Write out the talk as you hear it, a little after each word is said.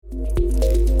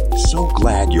so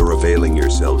glad you're availing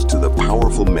yourselves to the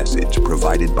powerful message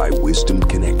provided by Wisdom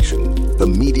Connection, the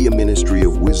media ministry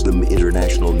of Wisdom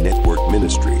International Network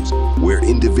Ministries, where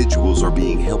individuals are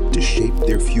being helped to shape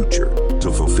their future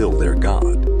to fulfill their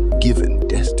God-given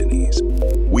destinies.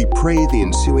 We pray the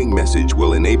ensuing message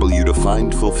will enable you to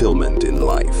find fulfillment in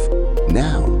life.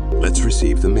 Now, let's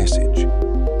receive the message.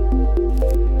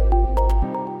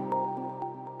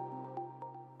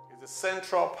 It's the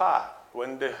central part.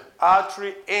 When the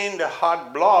artery in the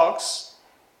heart blocks,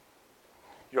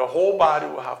 your whole body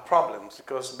will have problems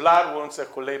because blood won't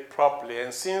circulate properly.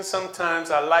 And since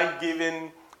sometimes I like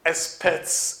giving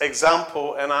experts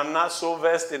example, and I'm not so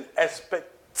versed in expert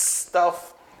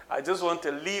stuff, I just want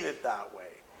to leave it that way.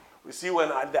 We see when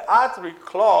the artery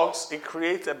clogs, it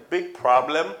creates a big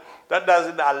problem. That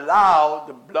doesn't allow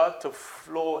the blood to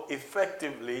flow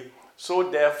effectively. So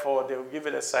therefore, they will give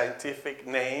it a scientific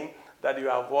name that you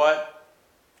have what?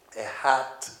 A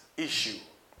heart issue.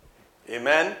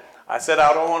 Amen? I said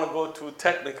I don't want to go too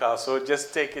technical, so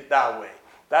just take it that way.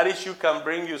 That issue can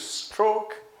bring you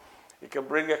stroke. It can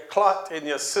bring a clot in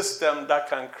your system that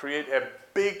can create a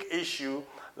big issue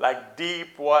like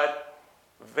deep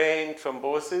vein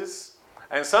thrombosis.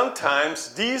 And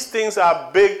sometimes these things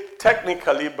are big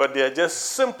technically, but they're just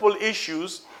simple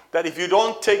issues that if you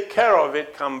don't take care of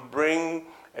it can bring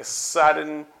a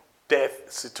sudden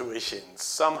death situation.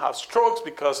 Some have strokes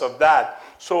because of that.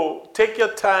 So take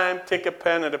your time, take a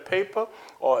pen and a paper,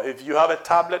 or if you have a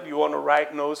tablet you want to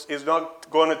write notes, it's not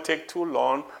going to take too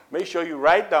long. Make sure you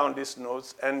write down these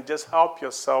notes and just help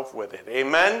yourself with it.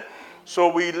 Amen? So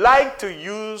we like to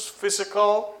use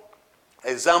physical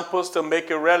examples to make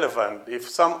it relevant. If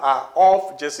some are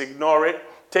off, just ignore it.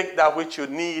 Take that which you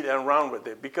need and run with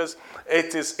it, because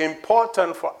it is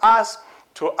important for us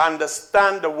to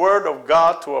understand the Word of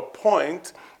God to a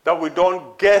point that we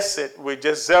don't guess it. We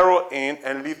just zero in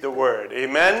and leave the Word.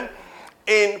 Amen?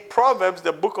 In Proverbs,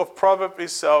 the book of Proverbs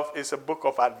itself is a book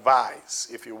of advice,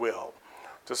 if you will.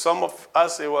 To some of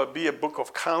us, it will be a book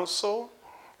of counsel.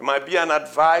 It might be an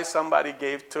advice somebody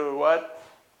gave to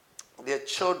their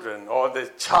children or their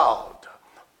child.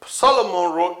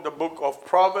 Solomon wrote the book of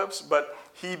Proverbs, but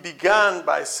he began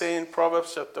by saying,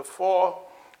 Proverbs chapter 4,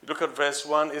 look at verse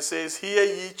 1. It says, "Hear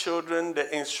ye children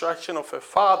the instruction of a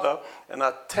father, and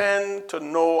attend to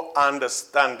know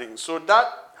understanding." So that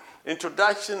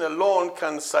introduction alone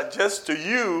can suggest to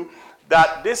you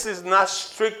that this is not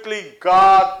strictly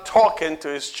God talking to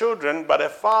his children, but a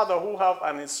father who have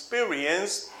an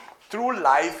experience through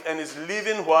life and is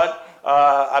leaving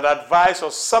an advice or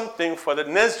something for the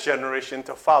next generation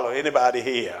to follow. Anybody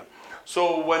here?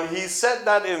 So when he said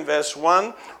that in verse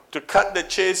 1, to cut the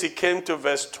chase, he came to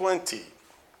verse 20.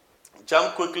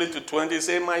 Jump quickly to 20.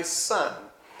 Say, "My son,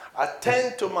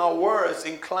 attend to my words,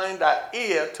 incline thy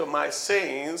ear to my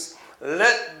sayings.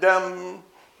 Let them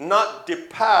not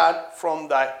depart from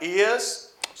thy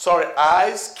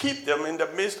eyes. Keep them in the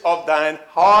midst of thine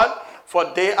heart, for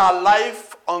they are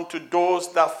life unto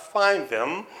those that find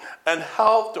them, and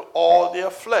health to all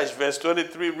their flesh." Verse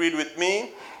 23, read with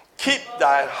me. "Keep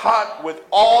thy heart with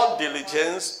all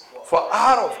diligence, for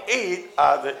out of it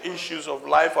are the issues of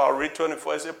life." I'll read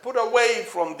 24. It says, "Put away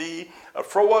from thee a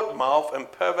froward mouth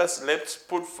and perverse lips,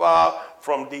 put far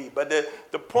from thee." But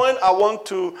the point I want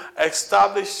to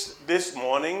establish this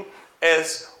morning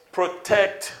is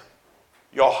protect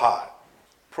your heart.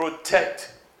 Protect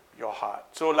your heart.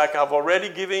 So like I've already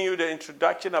given you the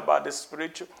introduction about the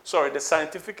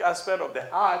scientific aspect of the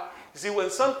heart. You see, when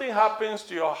something happens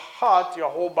to your heart, your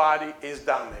whole body is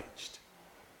damaged.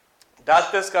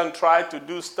 Doctors can try to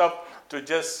do stuff to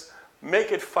just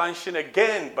make it function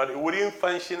again, but it wouldn't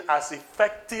function as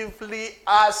effectively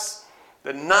as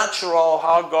the natural,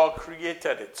 how God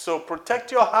created it. So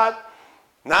protect your heart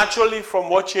naturally from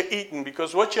what you're eating,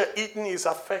 because what you're eating is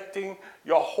affecting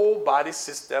your whole body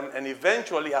system and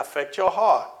eventually affect your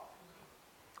heart.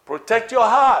 Protect your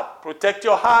heart. Protect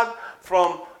your heart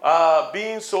from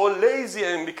being so lazy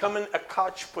and becoming a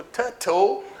couch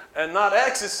potato and not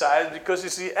exercise, because you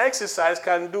see, exercise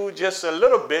can do just a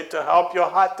little bit to help your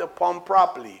heart to pump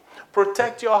properly.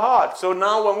 Protect your heart. So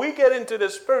now when we get into the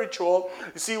spiritual,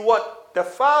 you see what the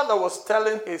father was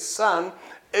telling his son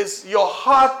is your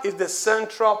heart is the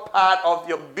central part of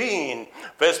your being.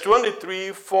 Verse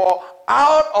 23, "For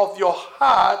out of your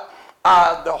heart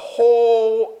are the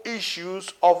whole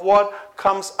issues of what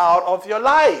comes out of your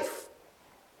life."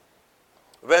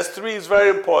 Verse 3 is very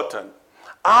important.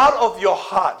 Out of your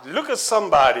heart. Look at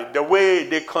somebody, the way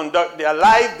they conduct their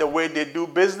life, the way they do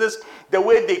business, the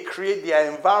way they create their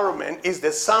environment is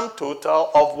the sum total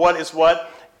of what is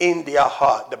what in their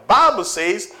heart. The Bible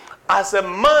says, As a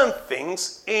man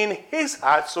thinks in his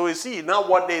heart, so is he. Not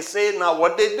what they say, not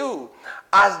what they do.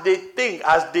 As they think,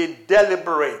 as they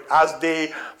deliberate, as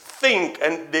they think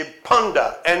and they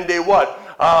ponder and they what?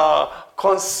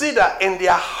 Consider in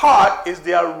their heart is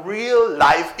their real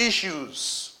life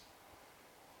issues.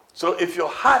 So if your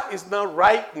heart is not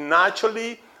right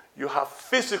naturally, you have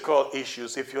physical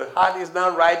issues. If your heart is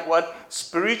not right, what?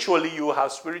 Spiritually, you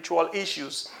have spiritual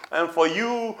issues. And for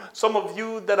you, some of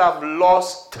you that have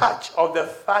lost touch of the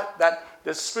fact that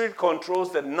the spirit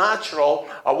controls the natural,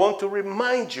 I want to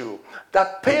remind you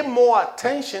that pay more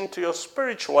attention to your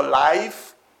spiritual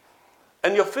life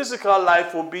and your physical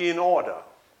life will be in order.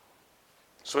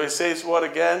 So it says what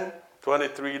again?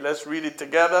 23, let's read it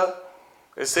together.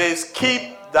 It says, keep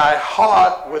thy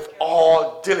heart with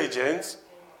all diligence,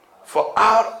 for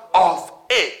out of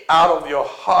it, out of your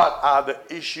heart are the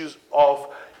issues of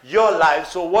your life.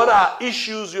 So what are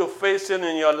issues you're facing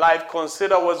in your life?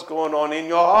 Consider what's going on in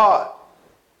your heart.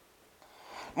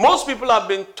 Most people have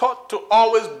been taught to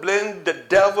always blame the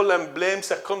devil and blame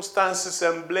circumstances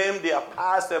and blame their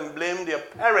past and blame their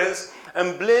parents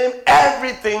and blame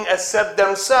everything except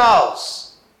themselves.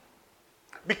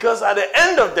 Because at the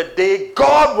end of the day,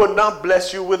 God will not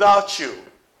bless you without you.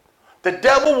 The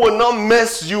devil will not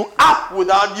mess you up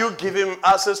without you giving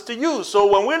access to you.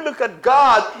 So when we look at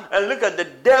God and look at the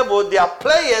devil, they are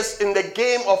players in the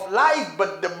game of life,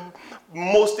 but the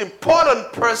most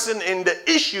important person in the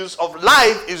issues of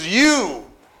life is you.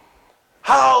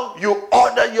 How you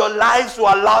order your lives to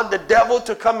allow the devil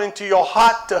to come into your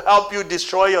heart to help you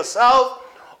destroy yourself,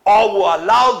 or will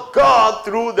allow God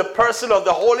through the person of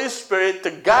the Holy Spirit to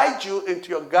guide you into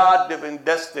your God-given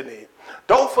destiny.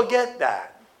 Don't forget that.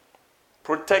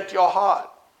 Protect your heart.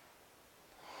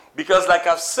 Because like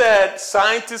I've said,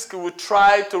 scientists will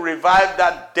try to revive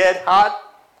that dead heart,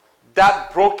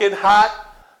 that broken heart,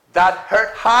 that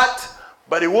hurt heart,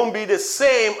 but it won't be the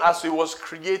same as it was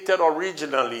created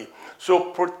originally.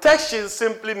 So protection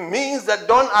simply means that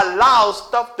don't allow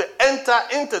stuff to enter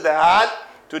into the heart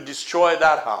to destroy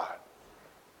that heart.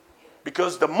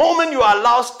 Because the moment you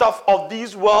allow stuff of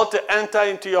this world to enter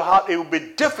into your heart, it will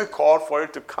be difficult for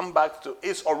it to come back to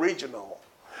its original.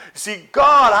 You see,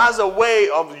 God has a way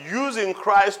of using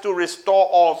Christ to restore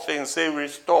all things. Say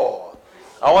restore.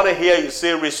 I want to hear you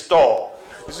say restore.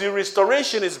 You see,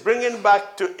 restoration is bringing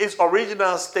back to its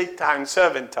original state times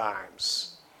 7 times.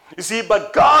 You see,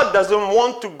 but God doesn't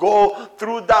want to go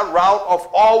through that route of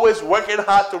always working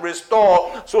hard to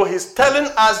restore. So he's telling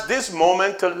us this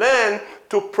moment to learn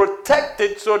to protect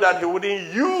it so that he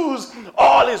wouldn't use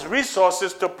all his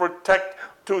resources to protect,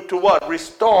 to what?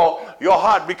 Restore your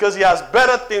heart, because he has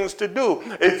better things to do.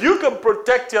 If you can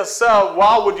protect yourself,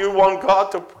 why would you want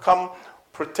God to come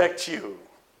protect you?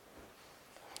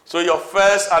 So your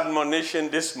first admonition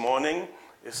this morning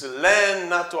is to learn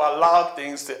not to allow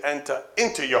things to enter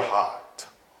into your heart.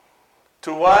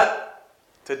 To what?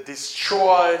 To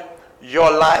destroy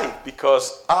your life.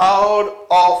 Because out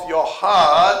of your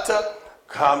heart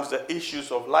comes the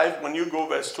issues of life. When you go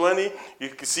verse 20, you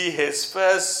can see his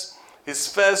first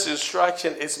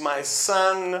instruction is, my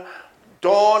son,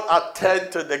 don't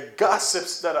attend to the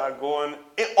gossips that are going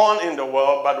on in the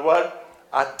world, but what?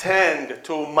 Attend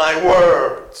to my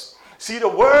words. See, the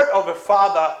word of a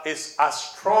father is as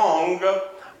strong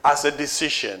as a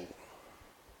decision.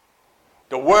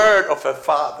 The word of a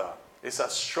father is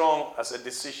as strong as a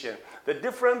decision. The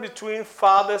difference between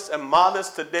fathers and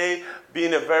mothers today,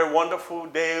 being a very wonderful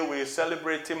day, we're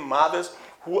celebrating mothers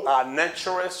who are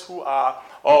nurturers, who are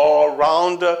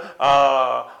all-round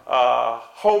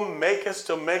homemakers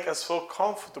to make us feel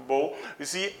comfortable. You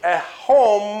see, a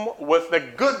home with a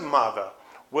good mother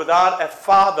without a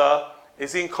father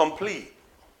is incomplete.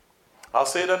 I'll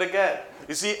say that again.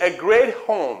 You see, a great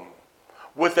home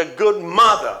with a good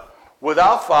mother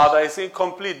without father is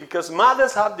incomplete, because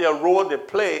mothers have their role they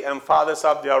play and fathers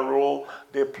have their role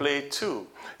they play too.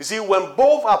 You see, when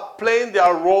both are playing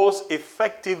their roles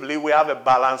effectively, we have a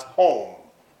balanced home.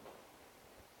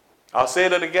 I'll say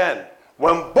that again.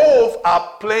 When both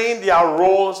are playing their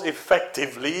roles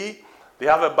effectively, they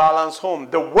have a balanced home.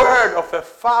 The word of a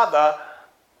father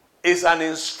is an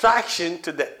instruction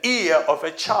to the ear of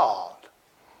a child.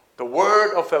 The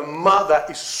word of a mother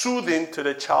is soothing to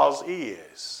the child's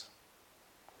ears.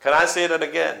 Can I say that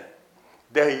again?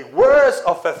 The words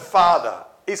of a father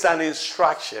is an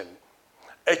instruction.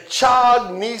 A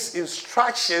child needs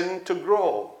instruction to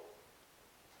grow.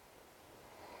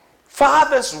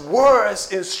 Father's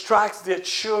words instruct their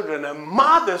children, and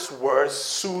mother's words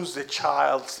soothe the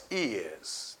child's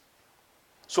ears.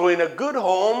 So in a good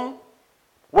home,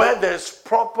 where there's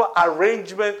proper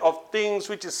arrangement of things,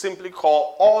 which is simply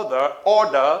called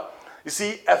order, You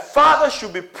see, a father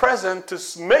should be present to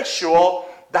make sure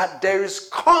that there is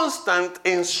constant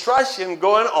instruction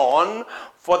going on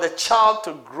for the child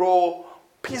to grow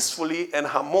peacefully and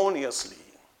harmoniously.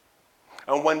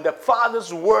 And when the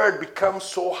father's word becomes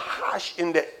so harsh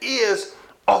in the ears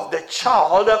of the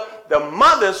child, the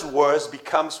mother's words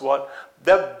becomes what?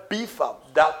 The beef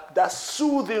up, that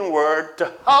soothing word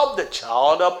to help the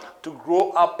child to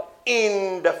grow up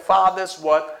in the father's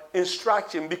what?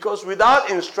 Instruction. Because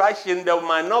without instruction, there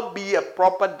might not be a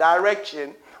proper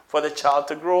direction for the child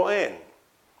to grow in.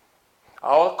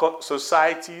 Our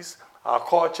societies, our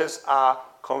cultures are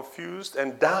confused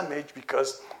and damaged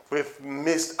because we've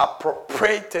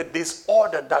misappropriated this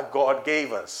order that God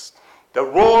gave us. The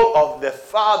role of the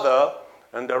father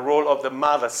and the role of the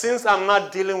mother. Since I'm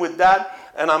not dealing with that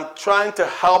and I'm trying to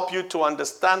help you to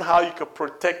understand how you can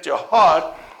protect your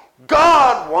heart,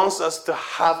 God wants us to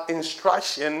have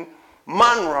instruction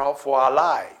manual for our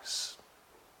lives.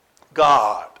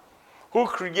 God, who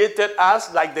created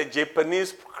us like the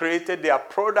Japanese created their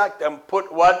product and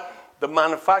put what? The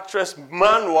manufacturer's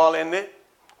manual in it,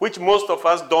 which most of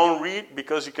us don't read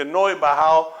because you can know it by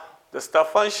how the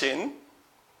stuff functions.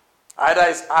 Either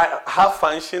it's half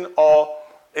function or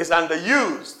is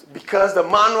underused because the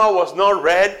manual was not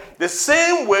read. The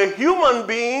same way human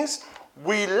beings,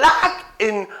 we lack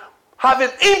in having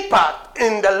impact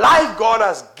in the life God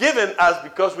has given us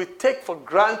because we take for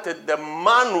granted the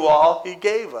manual he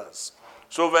gave us.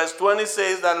 So verse 20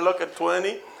 says that, look at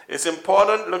 20. It's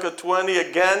important. Look at 20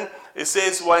 again. It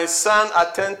says, my son,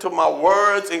 attend to my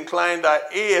words, incline thy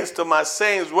ears to my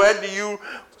sayings. Where do you,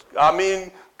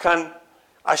 can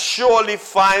surely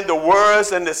find the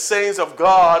words and the sayings of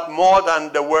God more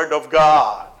than the word of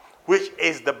God, which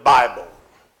is the Bible.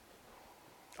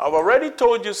 I've already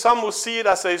told you some will see it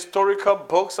as a historical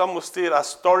book, some will see it as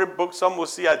storybook, some will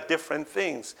see it as different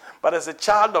things. But as a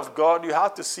child of God, you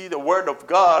have to see the word of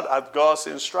God as God's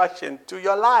instruction to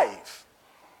your life.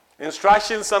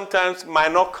 Instructions sometimes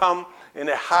might not come in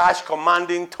a harsh,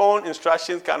 commanding tone.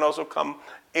 Instructions can also come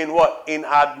in what? In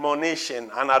admonition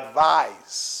and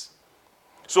advice.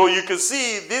 So you can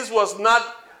see this was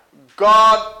not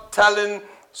God telling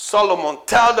Solomon,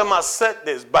 tell them I said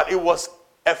this, but it was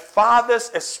a father's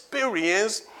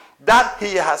experience that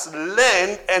he has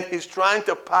learned and he's trying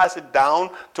to pass it down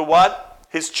to what?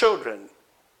 His children.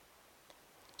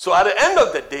 So at the end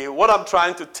of the day, what I'm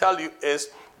trying to tell you is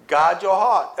guard your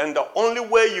heart. And the only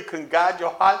way you can guard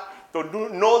your heart to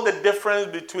know the difference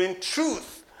between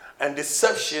truth and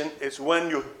deception is when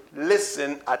you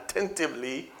listen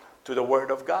attentively to the word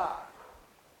of God.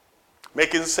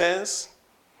 Making sense?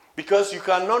 Because you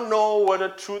cannot know whether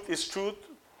truth is truth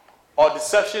or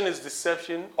deception is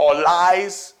deception or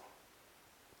lies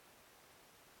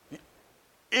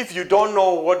if you don't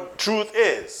know what truth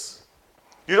is.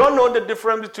 You don't know the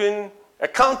difference between a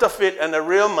counterfeit and a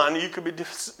real man. You could be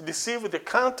deceived with a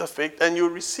counterfeit and you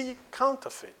receive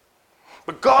counterfeit.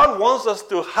 But God wants us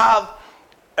to have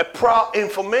a proper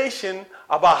information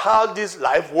about how this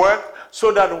life works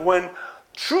so that when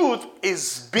truth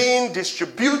is being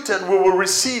distributed, we will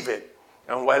receive it.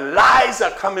 And when lies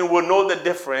are coming, we'll know the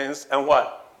difference and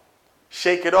what?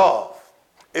 Shake it off.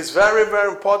 It's very,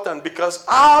 very important because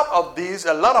out of these,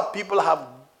 a lot of people have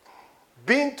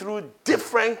been through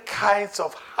different kinds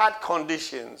of heart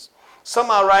conditions.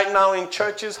 Some are right now in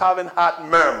churches having heart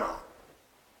murmur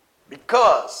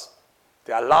because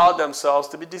they allow themselves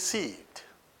to be deceived.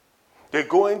 They're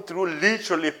going through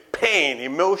literally pain,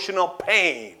 emotional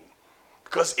pain.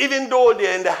 Because even though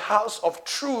they're in the house of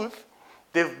truth,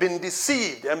 they've been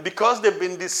deceived. And because they've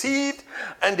been deceived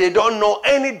and they don't know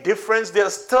any difference, they're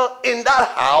still in that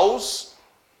house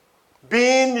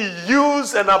being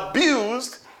used and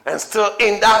abused and still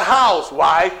in that house.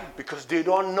 Why? Because they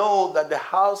don't know that the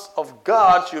house of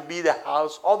God should be the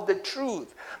house of the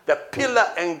truth, the pillar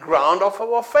and ground of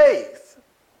our faith.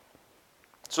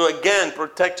 So again,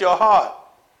 protect your heart.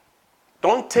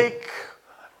 Don't take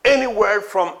any word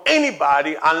from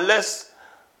anybody unless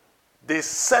they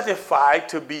certify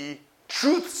to be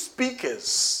truth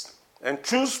speakers. And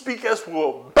truth speakers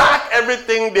will back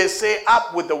everything they say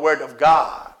up with the word of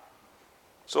God.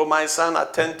 So my son,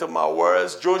 attend to my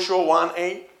words. Joshua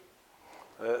 1:8.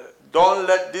 Don't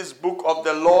let this book of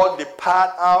the Lord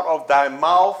depart out of thy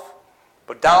mouth,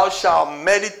 but thou shalt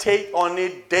meditate on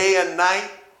it day and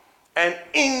night. And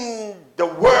in the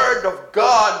word of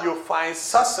God, you'll find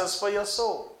success for your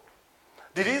soul.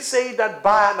 Did he say that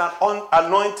buy an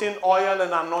anointing oil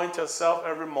and anoint yourself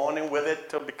every morning with it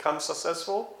to become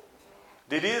successful?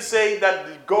 Did he say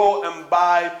that go and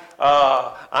buy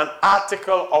an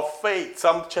article of faith?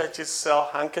 Some churches sell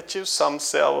handkerchiefs, some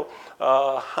sell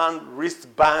hand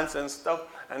wristbands and stuff.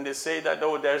 And they say that,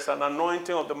 oh, there's an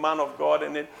anointing of the man of God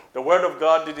in it. The word of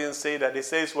God didn't say that. It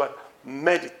says what?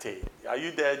 Meditate. Are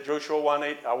you there? Joshua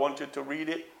 1:8. I want you to read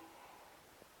it.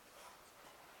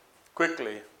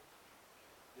 Quickly.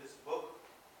 This book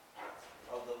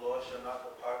of the law shall not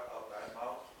depart of thy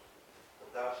mouth,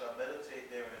 but thou shalt meditate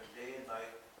therein day and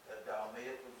night, that thou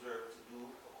mayest observe to do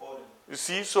according. You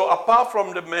see, so apart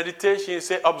from the meditation, you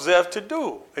say observe to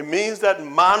do. It means that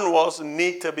man was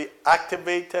need to be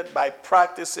activated by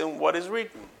practicing what is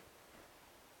written.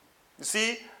 You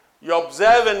see, your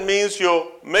observing means you're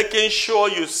making sure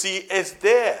you see it's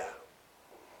there.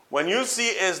 When you see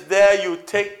it's there, you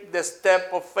take the step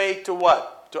of faith to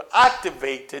what? To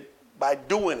activate it by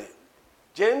doing it.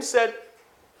 James said,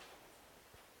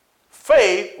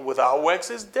 faith without works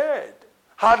is dead.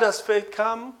 How does faith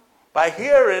come? By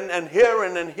hearing and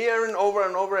hearing and hearing over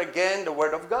and over again the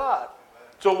word of God.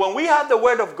 So when we have the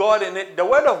word of God in it, the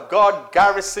word of God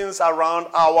garrisons around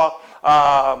our,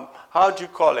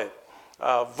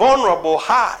 vulnerable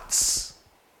hearts,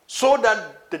 so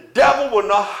that the devil will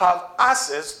not have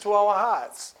access to our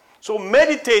hearts. So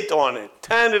meditate on it.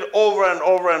 Turn it over and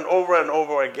over and over and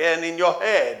over again in your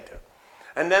head.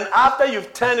 And then after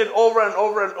you've turned it over and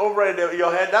over and over in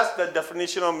your head, that's the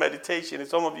definition of meditation.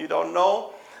 Some of you don't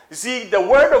know. You see, the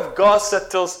word of God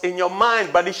settles in your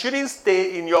mind, but it shouldn't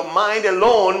stay in your mind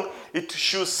alone. It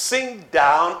should sink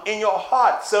down in your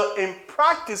heart. So in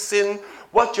practicing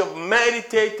what you've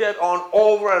meditated on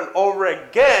over and over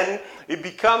again, it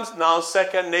becomes now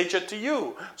second nature to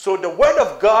you. So the word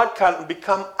of God can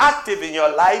become active in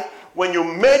your life when you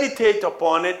meditate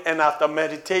upon it, and after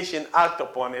meditation, act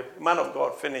upon it. Man of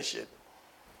God, finish it.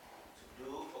 To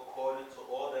do according to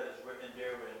all that is written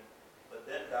therein, but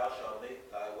then thou shalt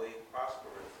make thy way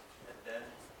prosperous, and then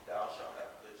thou shalt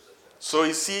have good success. So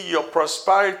you see, your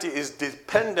prosperity is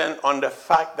dependent on the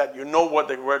fact that you know what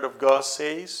the word of God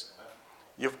says.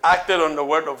 You've acted on the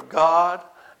word of God,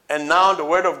 and now the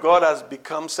word of God has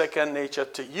become second nature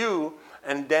to you.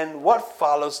 And then what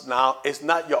follows now is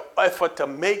not your effort to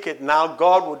make it. Now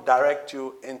God will direct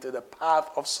you into the path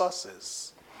of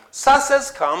success. Success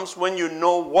comes when you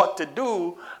know what to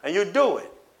do and you do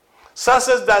it.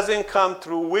 Success doesn't come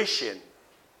through wishing.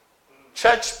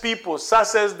 Church people,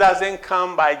 success doesn't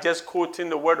come by just quoting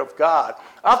the word of God.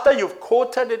 After you've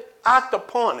quoted it, act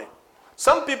upon it.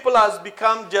 Some people have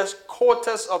become just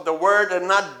quoters of the word and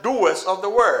not doers of the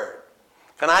word.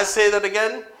 Can I say that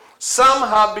again? Some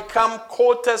have become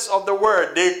quoters of the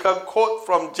word. They can quote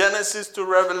from Genesis to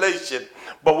Revelation.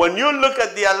 But when you look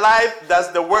at their life,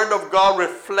 does the word of God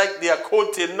reflect their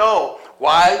quoting? No.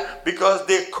 Why? Because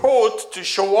they quote to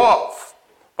show off.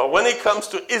 But when it comes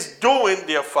to its doing,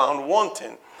 they are found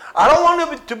wanting. I don't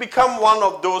want you to become one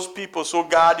of those people, so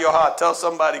guard your heart. Tell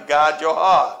somebody, guard your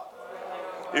heart.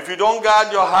 If you don't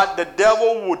guard your heart, the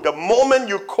devil will, the moment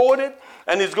you quote it,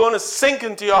 and it's going to sink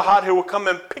into your heart, he will come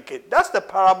and pick it. That's the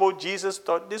parable Jesus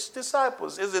taught his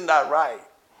disciples. Isn't that right?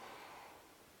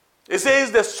 It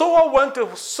says the sower went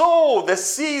to sow the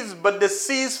seeds, but the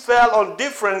seeds fell on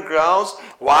different grounds.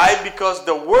 Why? Because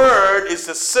the word is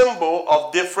a symbol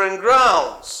of different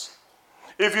grounds.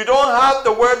 If you don't have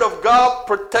the word of God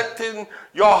protecting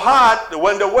your heart,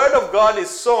 when the word of God is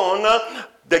sown,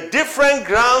 the different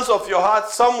grounds of your heart,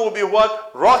 some will be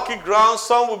what? Rocky grounds,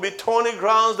 some will be thorny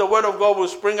grounds. The word of God will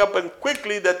spring up, and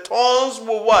quickly the thorns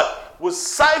will what? Will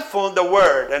siphon the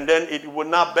word, and then it will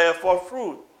not bear forth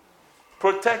fruit.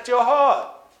 Protect your heart.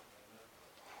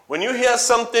 When you hear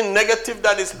something negative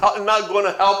that is not going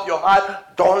to help your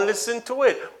heart, don't listen to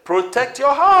it. Protect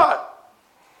your heart.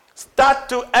 Start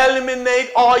to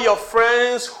eliminate all your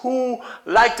friends who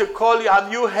like to call you,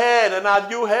 have you heard, and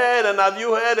have you heard, and have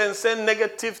you heard, and send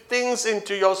negative things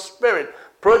into your spirit.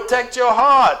 Protect your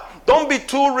heart. Don't be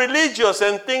too religious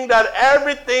and think that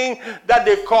everything that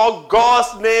they call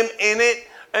God's name in it,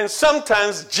 and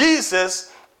sometimes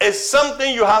Jesus is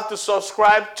something you have to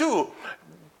subscribe to.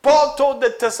 Paul told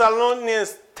the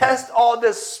Thessalonians, test all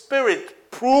the spirit.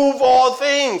 Prove all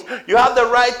things. You have the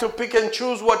right to pick and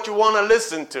choose what you want to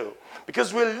listen to.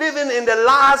 Because we're living in the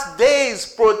last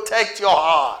days. Protect your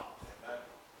heart.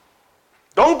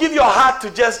 Don't give your heart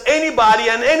to just anybody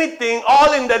and anything,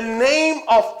 all in the name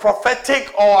of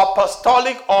prophetic or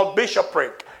apostolic or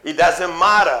bishopric. It doesn't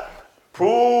matter.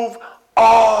 Prove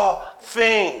all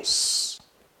things.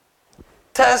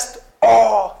 Test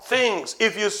all things.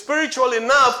 If you're spiritual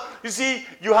enough, you see,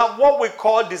 you have what we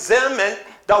call discernment,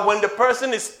 that when the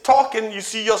person is talking, you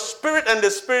see your spirit and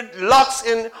the spirit locks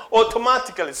in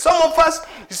automatically. Some of us,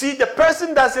 you see, the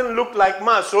person doesn't look like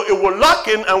man, so it will lock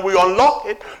in and we unlock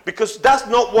it because that's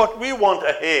not what we want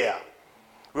to hear.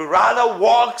 We rather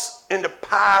walk in the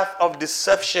path of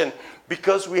deception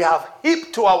because we have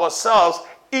heaped to ourselves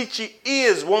itchy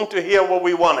ears want to hear what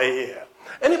we want to hear.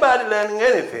 Anybody learning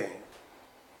anything?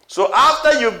 So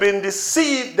after you've been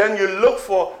deceived, then you look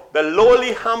for the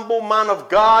lowly, humble man of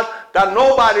God that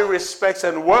nobody respects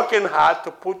and working hard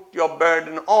to put your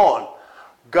burden on.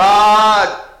 Guard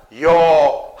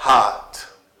your heart.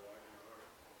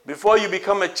 Before you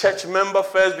become a church member,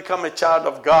 first become a child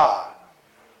of God.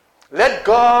 Let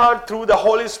God, through the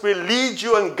Holy Spirit, lead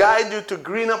you and guide you to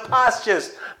greener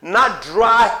pastures, not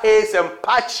dry haze and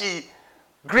patchy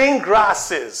green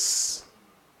grasses.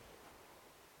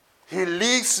 He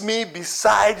leads me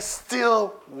beside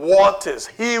still waters.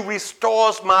 He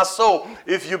restores my soul.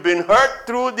 If you've been hurt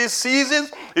through these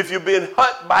seasons, if you've been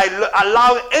hurt by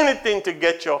allowing anything to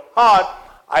get your heart,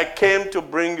 I came to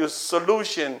bring you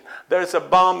solution. There is a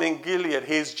balm in Gilead.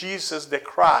 He is Jesus the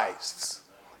Christ.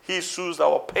 He soothes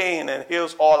our pain and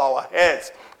heals all our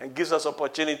heads and gives us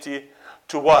opportunity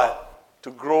to what?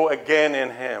 To grow again in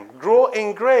Him. Grow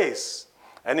in grace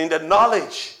and in the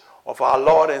knowledge of our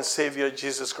Lord and Savior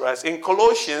Jesus Christ. In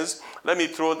Colossians, let me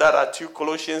throw that at you,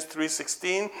 Colossians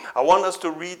 3:16. I want us to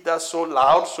read that so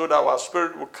loud so that our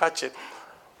spirit will catch it.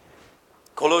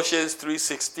 Colossians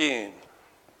 3:16.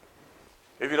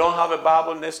 If you don't have a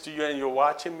Bible next to you and you're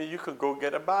watching me, you could go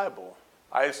get a Bible.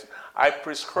 I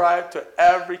prescribe to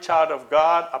every child of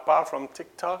God, apart from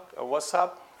TikTok or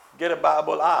WhatsApp, get a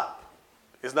Bible app.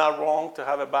 It's not wrong to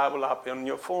have a Bible app on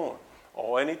your phone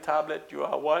or any tablet you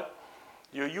are what?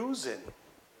 You're using.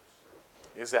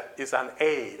 It's an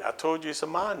aid. I told you it's a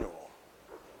manual.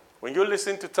 When you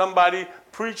listen to somebody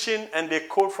preaching and they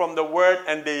quote from the word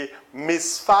and they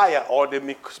misfire or they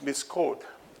misquote,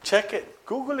 check it.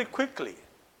 Google it quickly.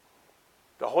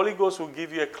 The Holy Ghost will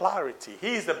give you a clarity.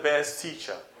 He is the best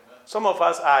teacher. Some of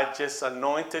us are just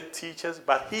anointed teachers,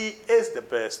 but He is the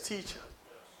best teacher.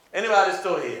 Anybody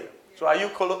still here? So are you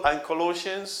in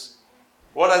Colossians?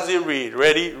 What does it read?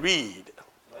 Ready? Read.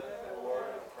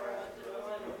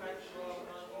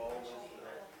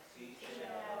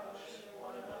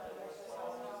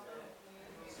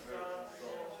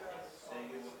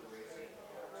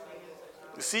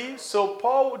 See, so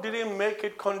Paul didn't make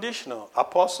it conditional.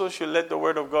 Apostles should let the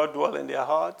word of God dwell in their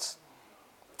hearts.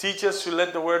 Teachers should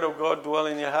let the word of God dwell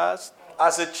in your hearts.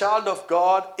 As a child of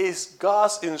God, it's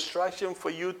God's instruction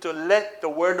for you to let the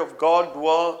word of God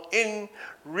dwell in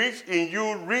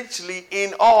you richly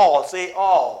in all. Say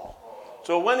all.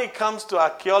 So when it comes to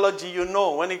archaeology, you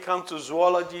know. When it comes to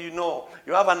zoology, you know.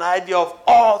 You have an idea of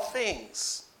all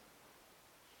things.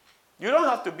 You don't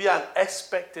have to be an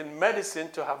expert in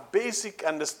medicine to have basic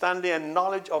understanding and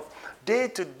knowledge of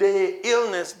day-to-day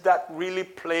illness that really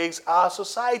plagues our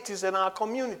societies and our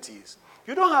communities.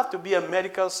 You don't have to be a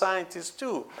medical scientist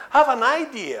too. Have an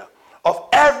idea of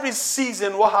every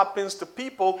season what happens to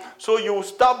people so you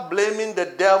stop blaming the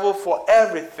devil for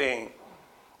everything.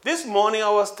 This morning I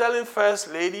was telling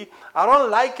First Lady, I don't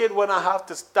like it when I have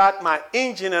to start my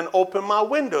engine and open my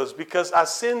windows because I've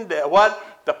seen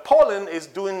the pollen is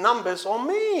doing numbers on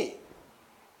me.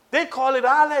 They call it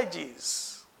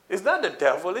allergies. It's not the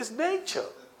devil, it's nature.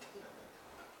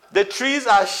 The trees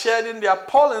are shedding their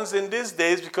pollens in these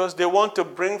days because they want to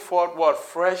bring forth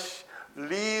fresh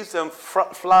leaves and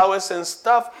flowers and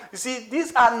stuff. You see,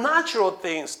 these are natural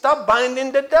things. Stop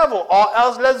binding the devil, or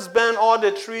else let's burn all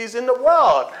the trees in the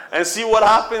world and see what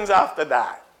happens after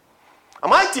that.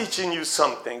 Am I teaching you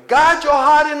something? Guard your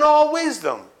heart in all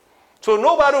wisdom. So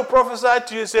nobody will prophesy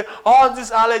to you and say, all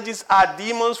these allergies are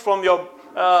demons from your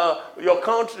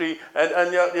country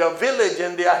and your village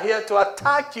and they are here to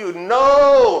attack you.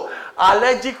 No.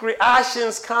 Allergic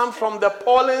reactions come from the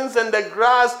pollens and the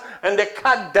grass and the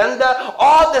cat dander,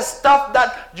 all the stuff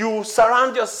that you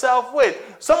surround yourself with.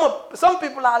 Some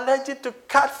people are allergic to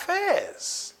cat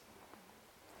fairs.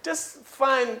 Just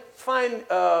find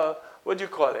what do you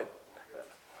call it?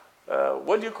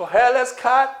 Hairless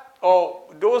cat? Or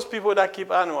those people that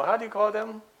keep animals, how do you call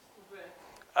them?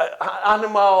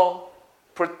 Animal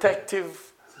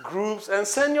protective groups, and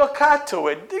send your cat to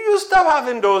it. Do you stop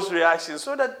having those reactions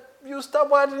so that you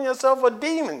stop worrying yourself for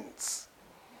demons?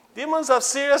 Demons have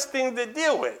serious things they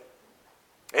deal with.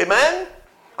 Amen?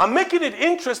 I'm making it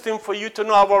interesting for you to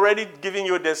know. I've already given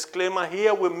you a disclaimer.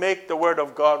 Here we make the word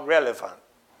of God relevant.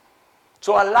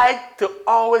 So I like to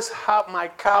always have my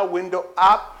car window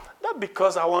up. Not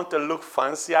because I want to look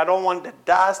fancy. I don't want the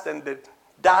dust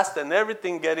and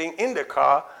everything getting in the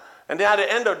car And then at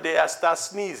the end of the day, I start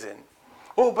sneezing.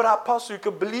 Oh, but Apostle, you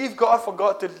could believe God for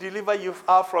God to deliver you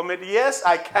out from it. Yes,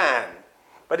 I can.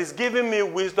 But it's giving me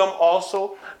wisdom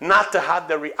also not to have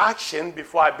the reaction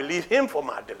before I believe him for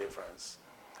my deliverance.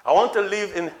 I want to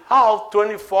live in health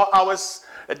 24 hours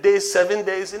a day, 7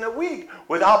 days in a week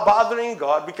without bothering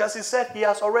God, because he said he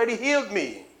has already healed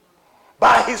me.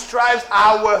 By his stripes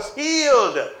I was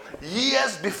healed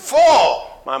years before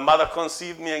my mother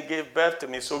conceived me and gave birth to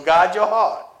me. So guard your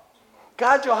heart.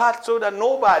 Guard your heart so that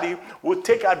nobody will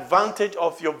take advantage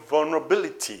of your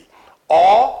vulnerability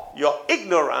or your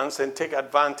ignorance and take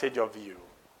advantage of you.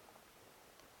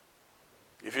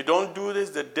 If you don't do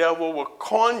this, the devil will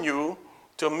con you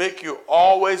to make you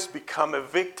always become a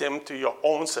victim to your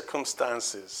own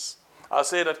circumstances. I'll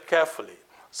say that carefully.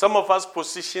 Some of us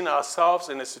position ourselves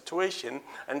in a situation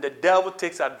and the devil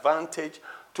takes advantage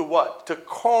to what? To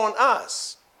con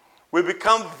us. We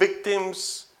become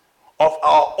victims of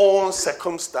our own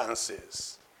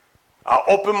circumstances. I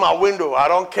open my window. I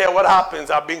don't care what happens.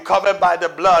 I've been covered by the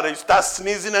blood. You start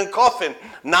sneezing and coughing.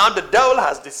 Now the devil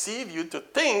has deceived you to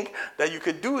think that you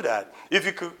could do that. If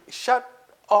you could shut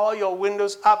all your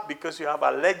windows up because you have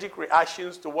allergic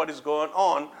reactions to what is going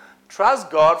on,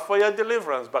 trust God for your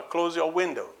deliverance, but close your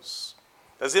windows.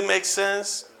 Does it make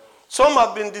sense? Some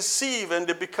have been deceived and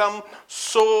they become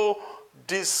so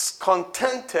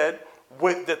discontented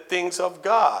with the things of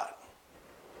God.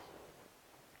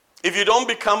 If you don't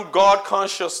become God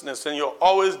consciousness and you're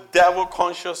always devil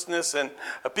consciousness and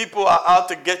people are out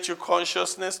to get you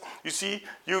consciousness, you see,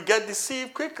 you get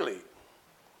deceived quickly.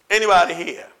 Anybody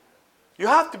here? You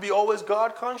have to be always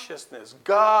God consciousness,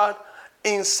 God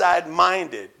inside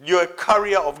minded. You're a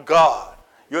carrier of God.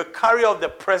 You're a carrier of the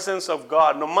presence of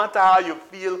God, no matter how you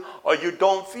feel or you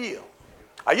don't feel.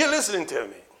 Are you listening to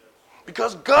me?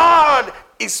 Because God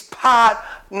is part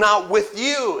now with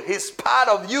you. He's part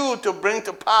of you to bring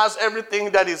to pass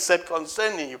everything that is said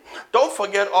concerning you. Don't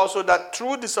forget also that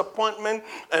through disappointment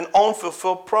and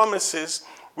unfulfilled promises,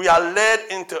 we are led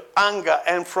into anger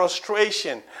and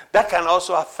frustration. That can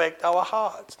also affect our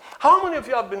hearts. How many of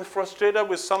you have been frustrated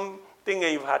with something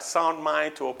and you've had sound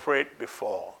mind to operate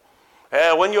before?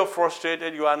 When you're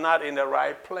frustrated, you are not in the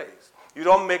right place. You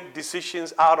don't make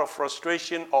decisions out of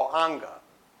frustration or anger.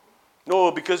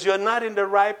 No, because you're not in the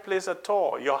right place at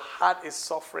all. Your heart is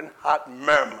suffering heart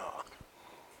murmur.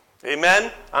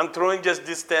 Amen? I'm throwing just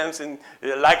these terms in,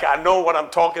 like I know what I'm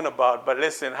talking about. But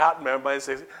listen, heart murmur is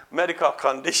a medical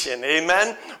condition.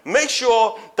 Amen? Make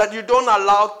sure that you don't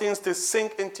allow things to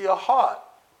sink into your heart.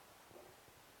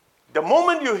 The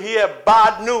moment you hear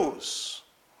bad news,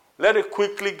 let it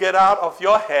quickly get out of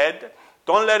your head.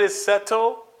 Don't let it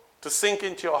settle to sink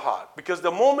into your heart. Because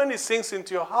the moment it sinks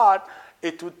into your heart,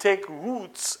 it will take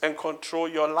roots and control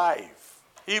your life.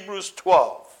 Hebrews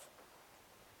 12.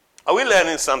 Are we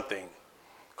learning something?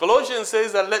 Colossians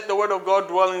says that let the word of God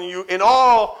dwell in you in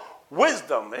all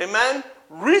wisdom. Amen?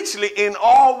 Richly in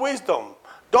all wisdom.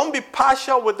 Don't be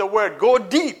partial with the word. Go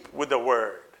deep with the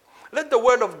word. Let the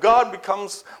word of God become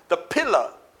the pillar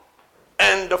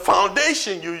and the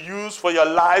foundation you use for your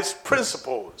life's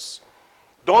principles.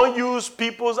 Don't use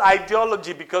people's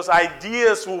ideology because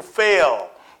ideas will fail.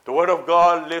 The word of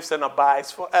God lives and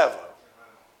abides forever.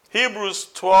 Hebrews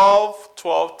 12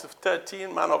 to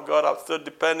 13. Man of God, I'm still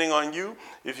depending on you.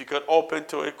 If you could open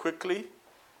to it quickly.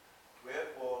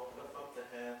 Wherefore, lift up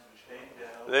the hands which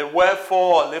hang down.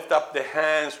 Wherefore, lift up the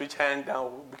hands which hang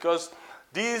down. Because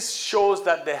this shows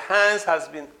that the hands has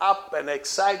been up and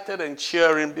excited and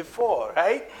cheering before,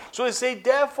 right? So it says,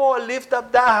 therefore, lift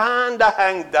up that hand that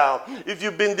hangs down. If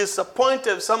you've been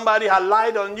disappointed, if somebody had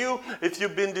lied on you, if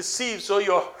you've been deceived, so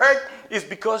you're hurt, it's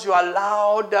because you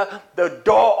allowed the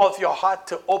door of your heart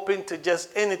to open to just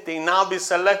anything. Now be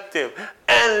selective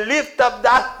and lift up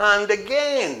that hand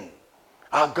again.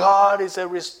 Our God is a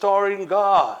restoring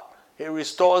God. He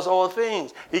restores all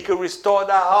things. He can restore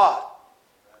that heart.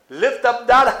 Lift up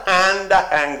that hand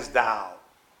that hangs down.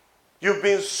 You've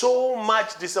been so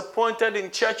much disappointed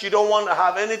in church, you don't want to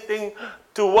have anything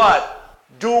to what?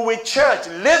 Do with church.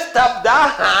 Lift up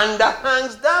that hand that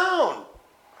hangs down.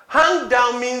 Hang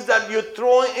down means that you're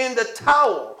throwing in the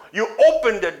towel. You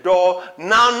open the door.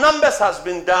 Now numbers has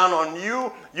been done on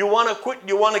you. You want to quit.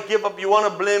 You want to give up. You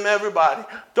want to blame everybody.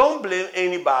 Don't blame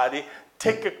anybody.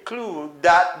 Take a clue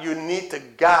that you need to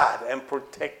guard and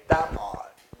protect that heart.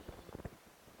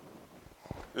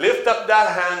 Lift up that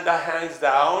hand that hangs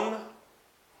down.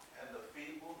 And the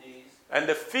feeble knees. And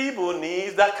the feeble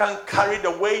knees that can carry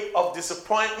the weight of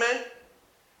disappointment.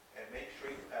 And make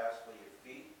straight paths for your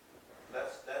feet,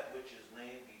 lest that which is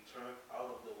lame be turned out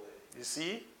of the way. You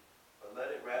see? But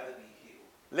let it rather be healed.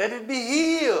 let it be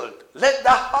healed. Let the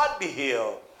heart be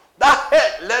healed. The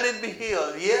head, let it be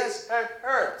healed. Yes, head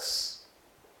hurts.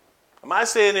 Am I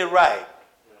saying it right?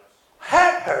 Yes.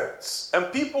 Head hurts.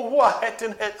 And people who are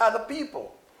hurting hurt other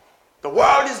people. The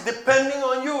world is depending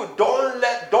on you.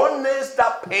 Don't nurse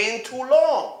that pain too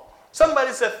long.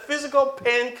 Somebody said physical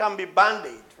pain can be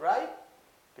bandaged, right?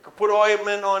 You could put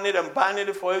ointment on it and bind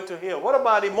it for it to heal. What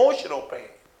about emotional pain?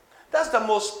 That's the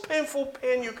most painful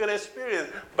pain you can experience.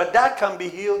 But that can be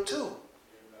healed too. Amen.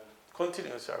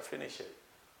 Continue, sir. Finish it.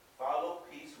 Follow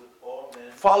peace with all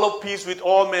men. Follow peace with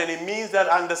all men. It means that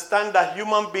understand that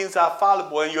human beings are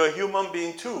fallible and you're a human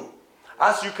being too.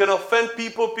 As you can offend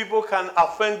people, people can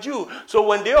offend you. So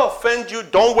when they offend you,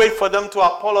 don't wait for them to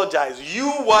apologize. You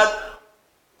what?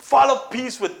 Follow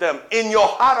peace with them. In your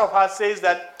heart of heart says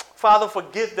that, Father,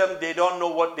 forgive them. They don't know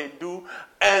what they do.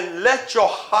 And let your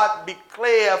heart be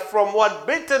clear from what?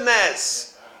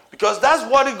 Bitterness. Because that's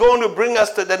what is going to bring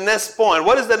us to the next point.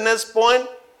 What is the next point?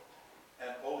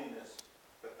 And holiness,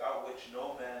 without which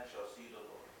no man shall see the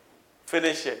Lord.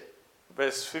 Finish it.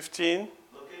 Verse 15.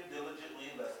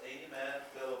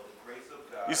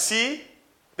 You see,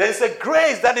 there's a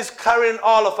grace that is carrying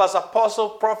all of us,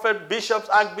 apostles, prophets, bishops,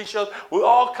 archbishops. We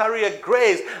all carry a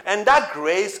grace. And that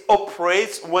grace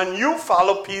operates when you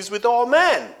follow peace with all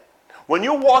men. When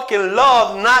you walk in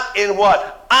love, not in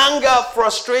what? Anger,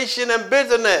 frustration, and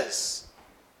bitterness.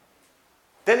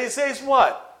 Then he says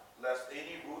what? Lest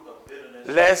any root of bitterness.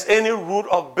 Lest any root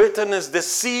of bitterness. The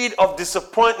seed of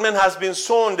disappointment has been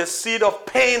sown. The seed of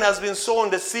pain has been sown.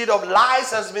 The seed of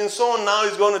lies has been sown. Now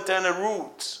it's going to turn a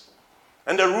root.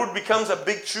 And the root becomes a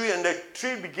big tree. And the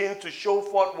tree begins to show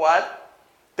forth what?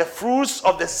 The fruits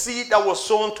of the seed that was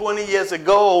sown 20 years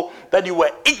ago, that you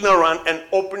were ignorant and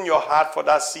opened your heart for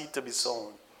that seed to be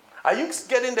sown. Are you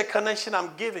getting the connection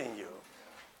I'm giving you?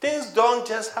 Things don't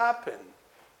just happen.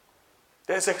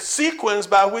 There's a sequence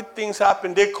by which things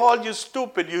happen. They called you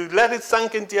stupid. You let it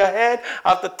sink into your head.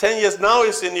 After 10 years, now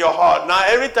it's in your heart. Now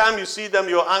every time you see them,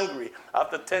 you're angry.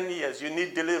 After 10 years, you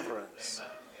need deliverance. Amen.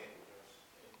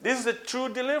 This is the true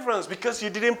deliverance, because you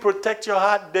didn't protect your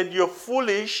heart. That you're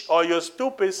foolish or you're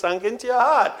stupid sunk into your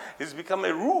heart. It's become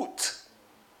a root.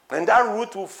 And that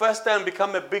root will first time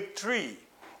become a big tree.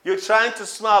 You're trying to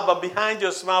smile, but behind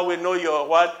your smile we know you're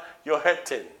what? You're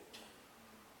hurting.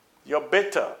 You're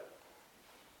bitter.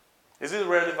 Is it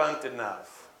relevant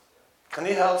enough? Can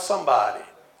it help somebody?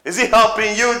 Is it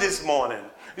helping you this morning?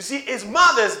 You see, it's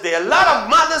Mother's Day. A lot of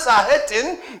mothers are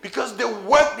hurting because they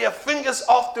work their fingers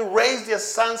off to raise their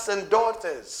sons and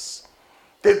daughters.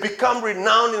 They become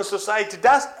renowned in society.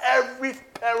 That's every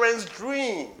parent's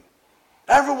dream.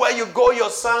 Everywhere you go, your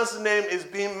son's name is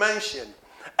being mentioned.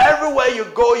 Everywhere you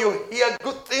go, you hear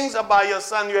good things about your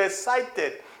son. You're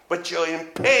excited, but you're in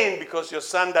pain because your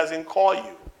son doesn't call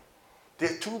you.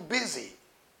 They're too busy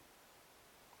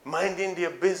minding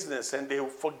their business, and they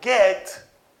forget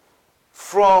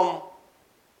from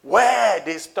where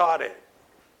they started.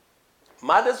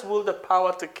 Mothers will the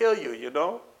power to kill you, you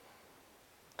know,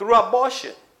 through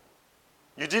abortion.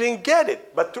 You didn't get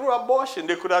it, but through abortion,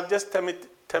 they could have just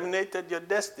terminated your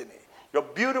destiny. Your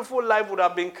beautiful life would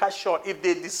have been cut short if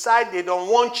they decide they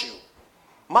don't want you.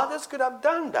 Mothers could have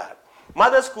done that.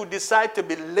 Mothers could decide to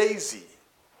be lazy.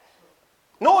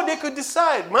 No, they could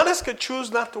decide. Mothers could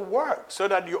choose not to work so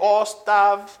that you all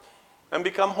starve and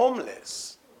become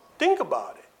homeless. Think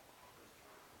about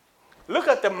it. Look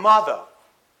at the mother.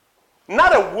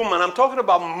 Not a woman. I'm talking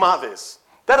about mothers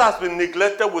that has been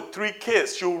neglected with 3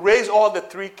 kids. She'll raise all the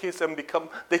 3 kids and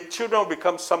the children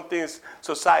become something in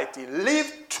society.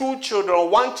 Leave 2 children,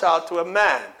 1 child to a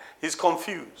man. He's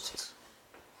confused.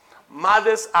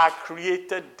 Mothers are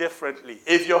created differently.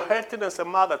 If you're hurting as a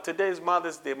mother, today is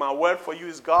Mother's Day. My word for you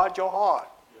is guard your heart.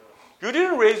 Yes. You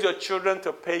didn't raise your children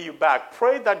to pay you back.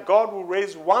 Pray that God will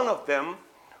raise one of them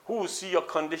who will see your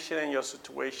condition and your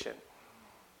situation.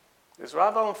 It's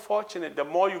rather unfortunate. The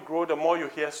more you grow, the more you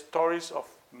hear stories of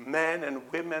men and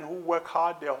women who work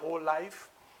hard their whole life.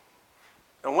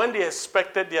 And when they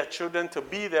expected their children to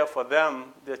be there for them,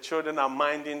 their children are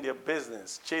minding their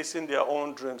business, chasing their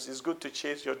own dreams. It's good to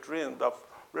chase your dreams, but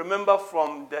remember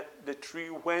from the tree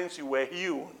whence you were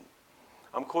hewn.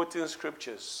 I'm quoting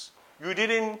scriptures. You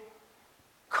didn't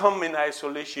come in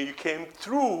isolation. You came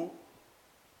through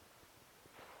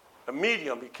a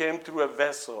medium. You came through a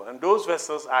vessel. And those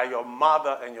vessels are your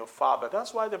mother and your father.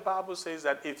 That's why the Bible says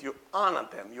that if you honor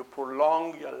them, you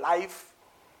prolong your life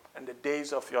and the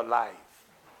days of your life.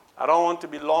 I don't want to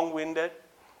be long-winded.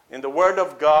 In the Word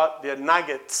of God, there are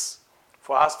nuggets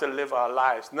for us to live our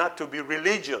lives. Not to be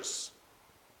religious,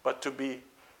 but to be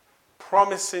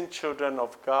promising children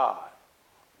of God.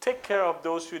 Take care of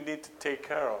those you need to take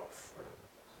care of.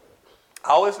 I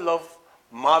always love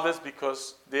mothers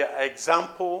because they are an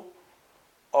example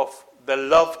of the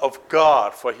love of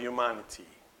God for humanity.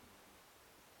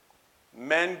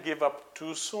 Men give up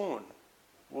too soon.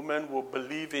 Women will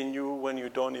believe in you when you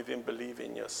don't even believe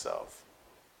in yourself.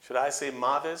 Should I say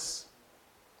mothers?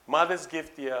 Mothers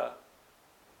give their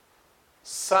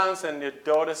sons and their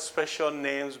daughters special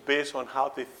names based on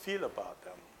how they feel about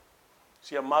them.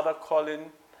 See a mother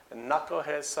calling a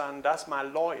knucklehead son, that's my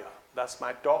lawyer, that's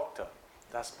my doctor,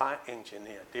 that's my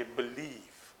engineer. They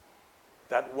believe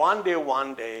that one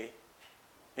day,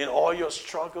 in all your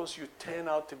struggles, you turn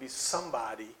out to be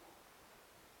somebody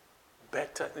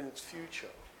better in the future.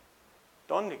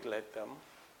 Don't neglect them.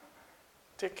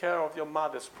 Take care of your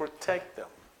mothers. Protect them.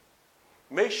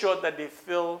 Make sure that they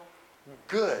feel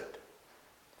good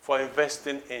for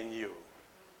investing in you.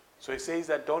 So he says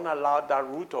that don't allow that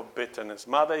root of bitterness.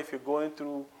 Mother, if you're going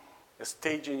through a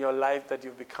stage in your life that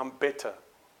you've become bitter,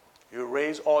 you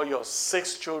raise all your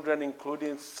 6 children,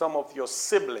 including some of your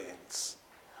siblings.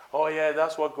 Oh yeah,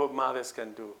 that's what good mothers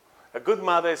can do. A good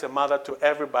mother is a mother to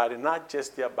everybody, not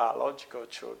just their biological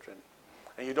children.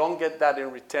 And you don't get that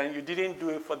in return. You didn't do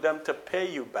it for them to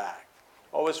pay you back.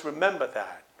 Always remember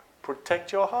that.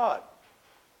 Protect your heart.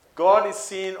 God is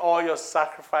seeing all your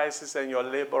sacrifices and your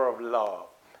labor of love.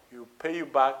 He will pay you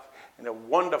back in a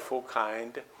wonderful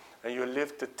kind, and you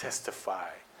live to testify.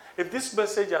 If this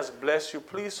message has blessed you,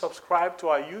 please subscribe to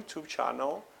our YouTube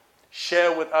channel.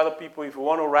 Share with other people. If you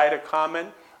want to write a comment,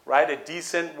 write a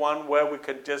decent one where we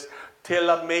can just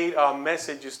tailor-made our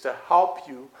messages to help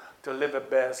you to live a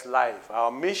best life.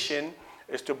 Our mission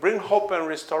is to bring hope and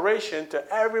restoration to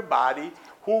everybody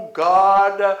who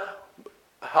God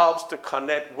helps to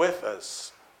connect with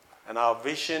us. And our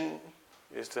vision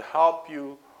is to help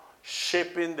you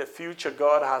shaping the future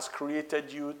God has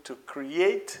created you to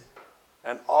create,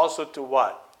 and also to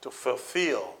what? To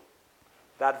fulfill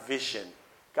that vision.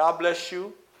 God bless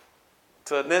you.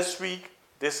 Till next week,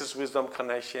 this is Wisdom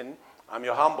Connection. I'm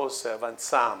your humble servant,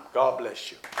 Sam. God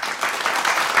bless you.